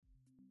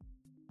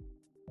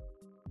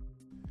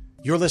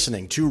You're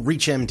listening to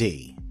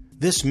ReachMD.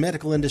 This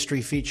medical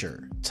industry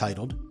feature,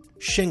 titled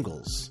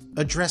Shingles,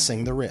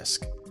 Addressing the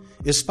Risk,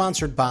 is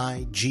sponsored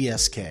by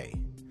GSK.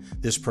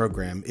 This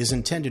program is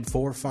intended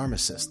for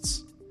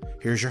pharmacists.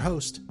 Here's your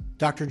host,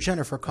 Dr.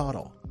 Jennifer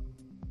Caudle.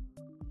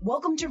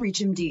 Welcome to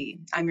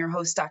ReachMD. I'm your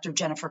host, Dr.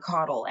 Jennifer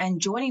Caudle, and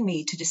joining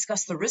me to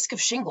discuss the risk of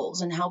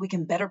shingles and how we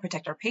can better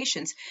protect our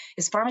patients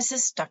is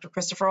pharmacist Dr.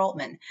 Christopher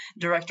Altman,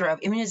 Director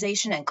of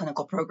Immunization and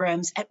Clinical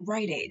Programs at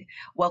Rite Aid.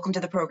 Welcome to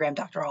the program,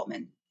 Dr.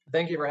 Altman.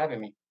 Thank you for having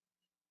me.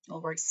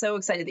 Well, we're so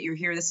excited that you're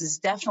here. This is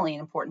definitely an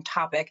important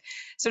topic.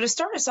 So to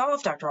start us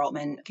off, Dr.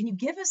 Altman, can you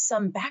give us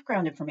some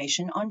background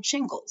information on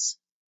shingles?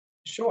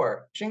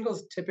 Sure.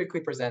 Shingles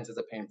typically presents as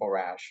a painful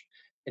rash.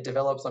 It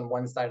develops on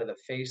one side of the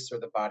face or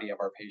the body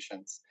of our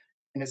patients,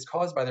 and is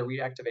caused by the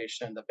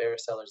reactivation of the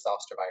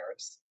varicella-zoster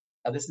virus.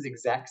 Now, this is the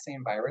exact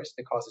same virus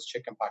that causes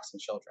chickenpox in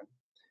children.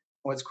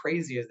 What's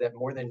crazy is that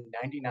more than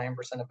 99%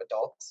 of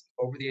adults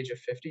over the age of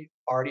 50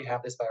 already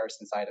have this virus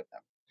inside of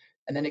them.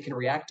 And then it can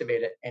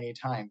reactivate at any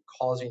time,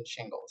 causing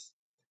shingles.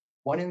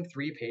 1 in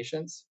 3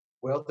 patients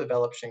will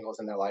develop shingles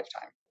in their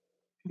lifetime.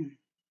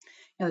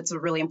 That's a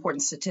really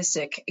important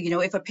statistic.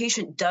 If a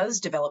patient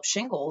does develop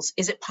shingles,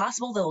 is it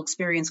possible they'll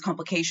experience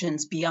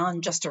complications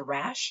beyond just a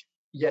rash?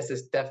 Yes,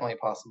 it's definitely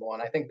possible.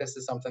 And I think this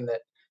is something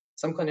that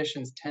some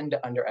clinicians tend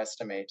to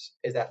underestimate,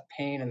 is that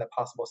pain and the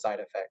possible side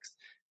effects.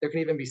 There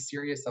can even be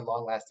serious and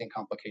long-lasting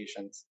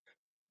complications.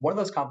 One of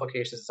those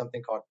complications is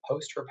something called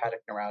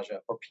post-herpetic neuralgia,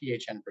 or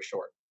PHN for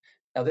short.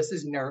 Now, this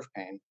is nerve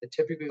pain that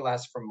typically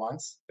lasts for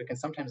months, but can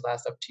sometimes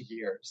last up to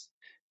years.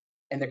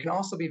 And there can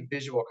also be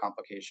visual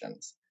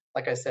complications.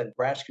 Like I said,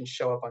 rash can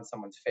show up on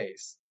someone's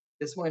face.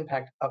 This will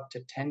impact up to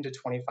 10 to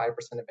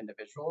 25% of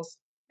individuals,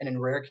 and in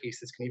rare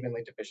cases can even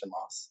lead to vision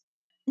loss.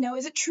 Now,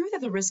 is it true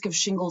that the risk of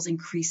shingles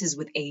increases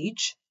with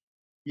age?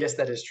 Yes,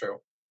 that is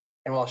true.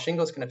 And while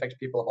shingles can affect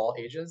people of all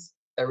ages,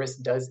 that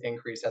risk does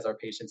increase as our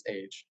patients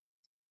age.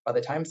 By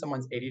the time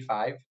someone's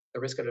 85, the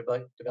risk of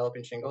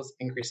developing shingles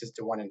increases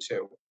to 1 in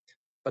 2.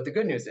 But the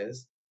good news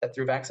is that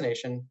through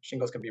vaccination,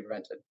 shingles can be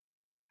prevented.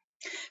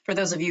 For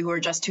those of you who are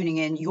just tuning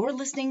in, you're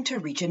listening to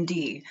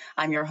ReachMD.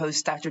 I'm your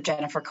host, Dr.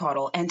 Jennifer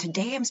Caudle, and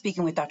today I'm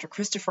speaking with Dr.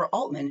 Christopher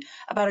Altman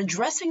about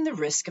addressing the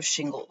risk of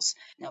shingles.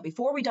 Now,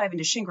 before we dive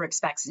into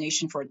Shingrix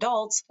vaccination for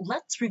adults,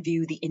 let's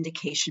review the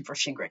indication for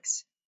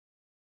Shingrix.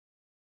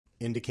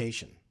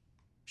 Indication.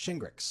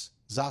 Shingrix,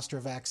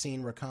 zoster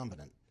vaccine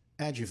recombinant,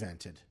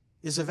 adjuvanted,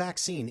 is a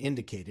vaccine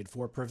indicated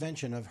for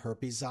prevention of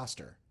herpes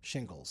zoster,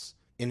 shingles,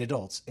 in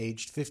adults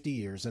aged 50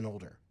 years and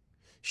older.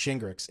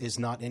 Shingrix is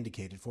not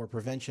indicated for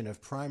prevention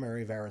of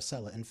primary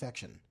varicella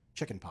infection,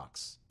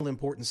 chickenpox.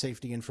 Important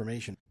safety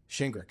information.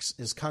 Shingrix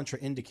is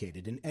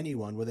contraindicated in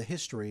anyone with a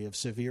history of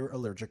severe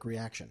allergic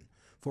reaction,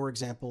 for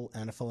example,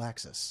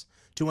 anaphylaxis,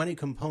 to any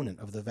component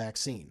of the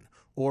vaccine,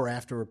 or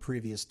after a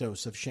previous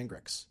dose of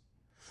Shingrix.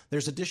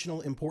 There's additional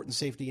important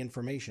safety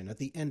information at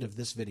the end of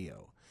this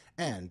video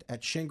and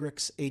at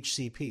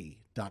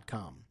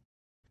shingrixhcp.com.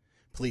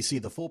 Please see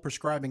the full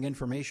prescribing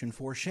information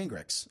for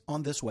Shingrix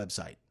on this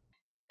website.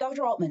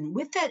 Dr. Altman,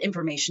 with that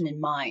information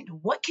in mind,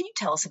 what can you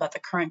tell us about the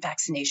current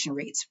vaccination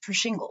rates for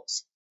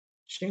shingles?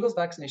 Shingles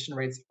vaccination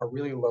rates are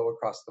really low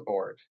across the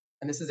board,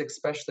 and this is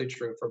especially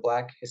true for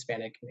Black,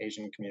 Hispanic, and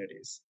Asian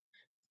communities.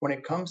 When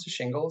it comes to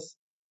shingles,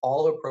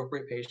 all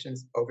appropriate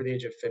patients over the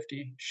age of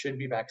 50 should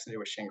be vaccinated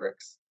with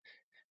Shingrix.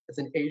 It's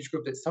an age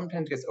group that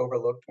sometimes gets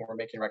overlooked when we're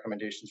making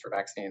recommendations for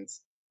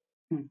vaccines.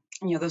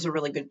 Those are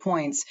really good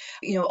points.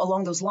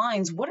 Along those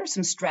lines, what are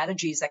some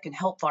strategies that can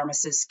help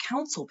pharmacists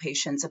counsel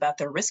patients about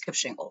their risk of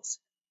shingles?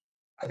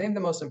 I think the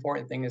most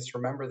important thing is to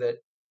remember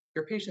that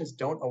your patients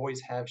don't always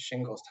have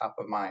shingles top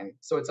of mind.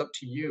 So it's up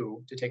to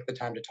you to take the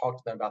time to talk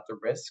to them about the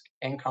risk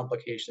and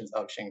complications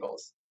of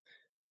shingles.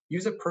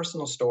 Use a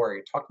personal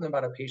story. Talk to them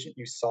about a patient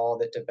you saw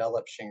that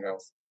developed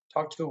shingles.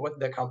 Talk to what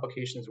the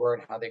complications were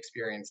and how they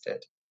experienced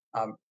it.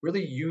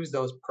 Really use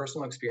those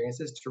personal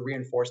experiences to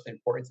reinforce the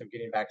importance of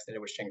getting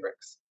vaccinated with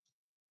Shingrix.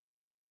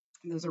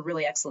 Those are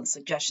really excellent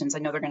suggestions. I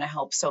know they're going to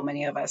help so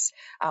many of us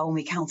when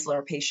we counsel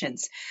our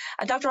patients.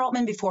 Dr.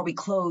 Altman, before we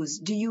close,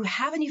 do you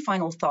have any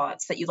final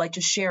thoughts that you'd like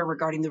to share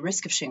regarding the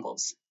risk of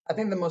shingles? I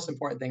think the most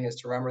important thing is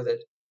to remember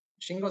that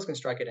shingles can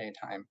strike at any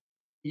time,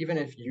 even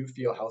if you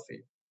feel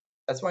healthy.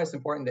 That's why it's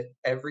important that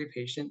every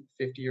patient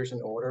 50 years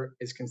and older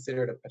is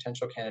considered a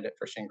potential candidate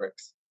for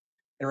Shingrix.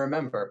 And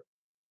remember,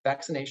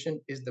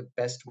 vaccination is the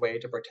best way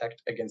to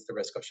protect against the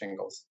risk of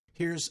shingles.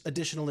 Here's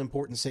additional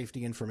important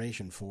safety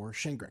information for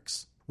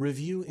Shingrix.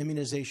 Review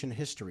immunization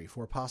history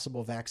for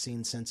possible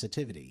vaccine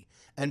sensitivity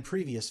and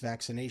previous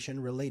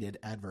vaccination-related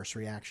adverse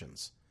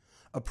reactions.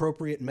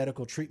 Appropriate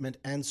medical treatment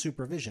and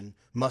supervision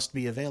must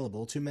be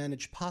available to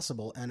manage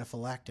possible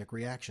anaphylactic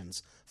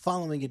reactions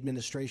following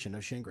administration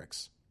of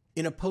Shingrix.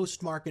 In a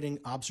post-marketing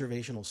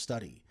observational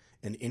study,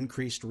 an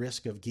increased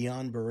risk of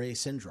Guillain-Barré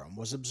syndrome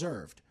was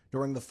observed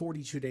during the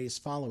 42 days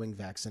following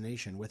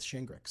vaccination with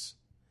Shingrix.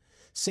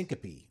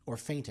 Syncope, or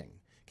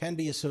fainting, can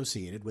be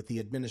associated with the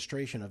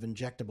administration of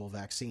injectable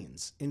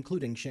vaccines,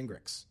 including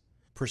Shingrix.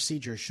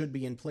 procedures should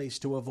be in place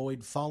to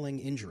avoid falling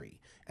injury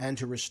and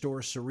to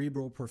restore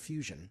cerebral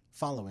perfusion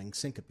following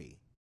syncope.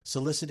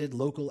 Solicited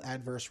local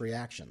adverse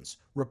reactions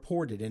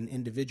reported in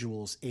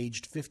individuals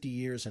aged 50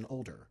 years and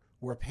older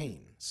were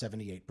pain,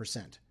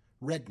 78%,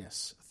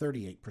 redness,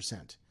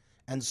 38%,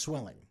 and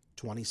swelling,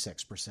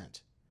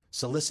 26%.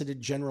 Solicited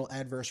general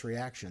adverse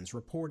reactions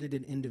reported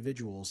in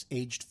individuals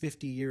aged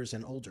 50 years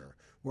and older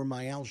were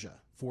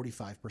myalgia,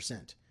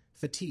 45%,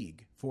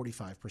 fatigue,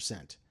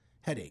 45%,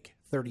 headache,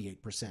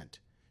 38%,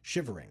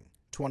 shivering,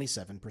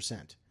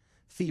 27%,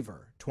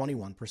 fever,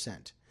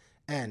 21%,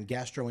 and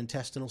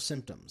gastrointestinal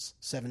symptoms,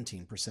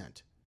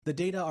 17%. The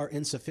data are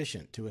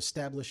insufficient to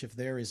establish if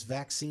there is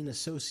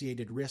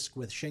vaccine-associated risk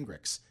with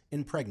Shingrix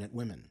in pregnant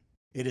women.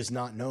 It is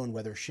not known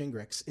whether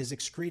Shingrix is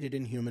excreted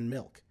in human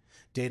milk.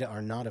 Data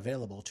are not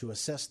available to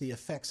assess the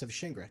effects of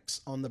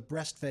Shingrix on the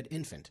breastfed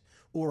infant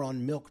or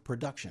on milk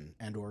production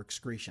and/or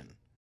excretion.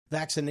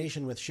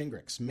 Vaccination with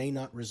Shingrix may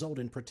not result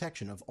in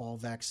protection of all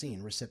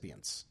vaccine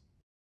recipients.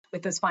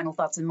 With those final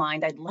thoughts in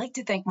mind, I'd like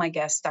to thank my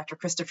guest, Dr.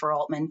 Christopher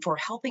Altman, for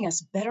helping us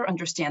better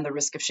understand the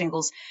risk of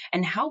shingles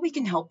and how we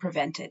can help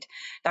prevent it.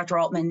 Dr.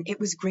 Altman, it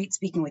was great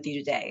speaking with you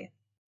today.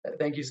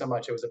 Thank you so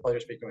much. It was a pleasure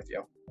speaking with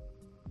you.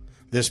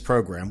 This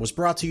program was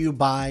brought to you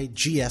by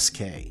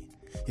GSK.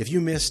 If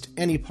you missed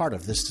any part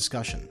of this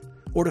discussion,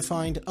 or to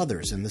find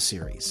others in the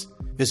series,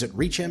 visit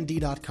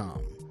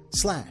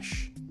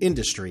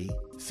reachmd.com/industry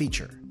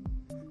feature.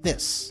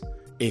 This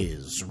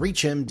is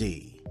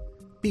ReachMD.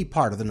 Be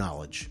part of the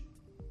knowledge.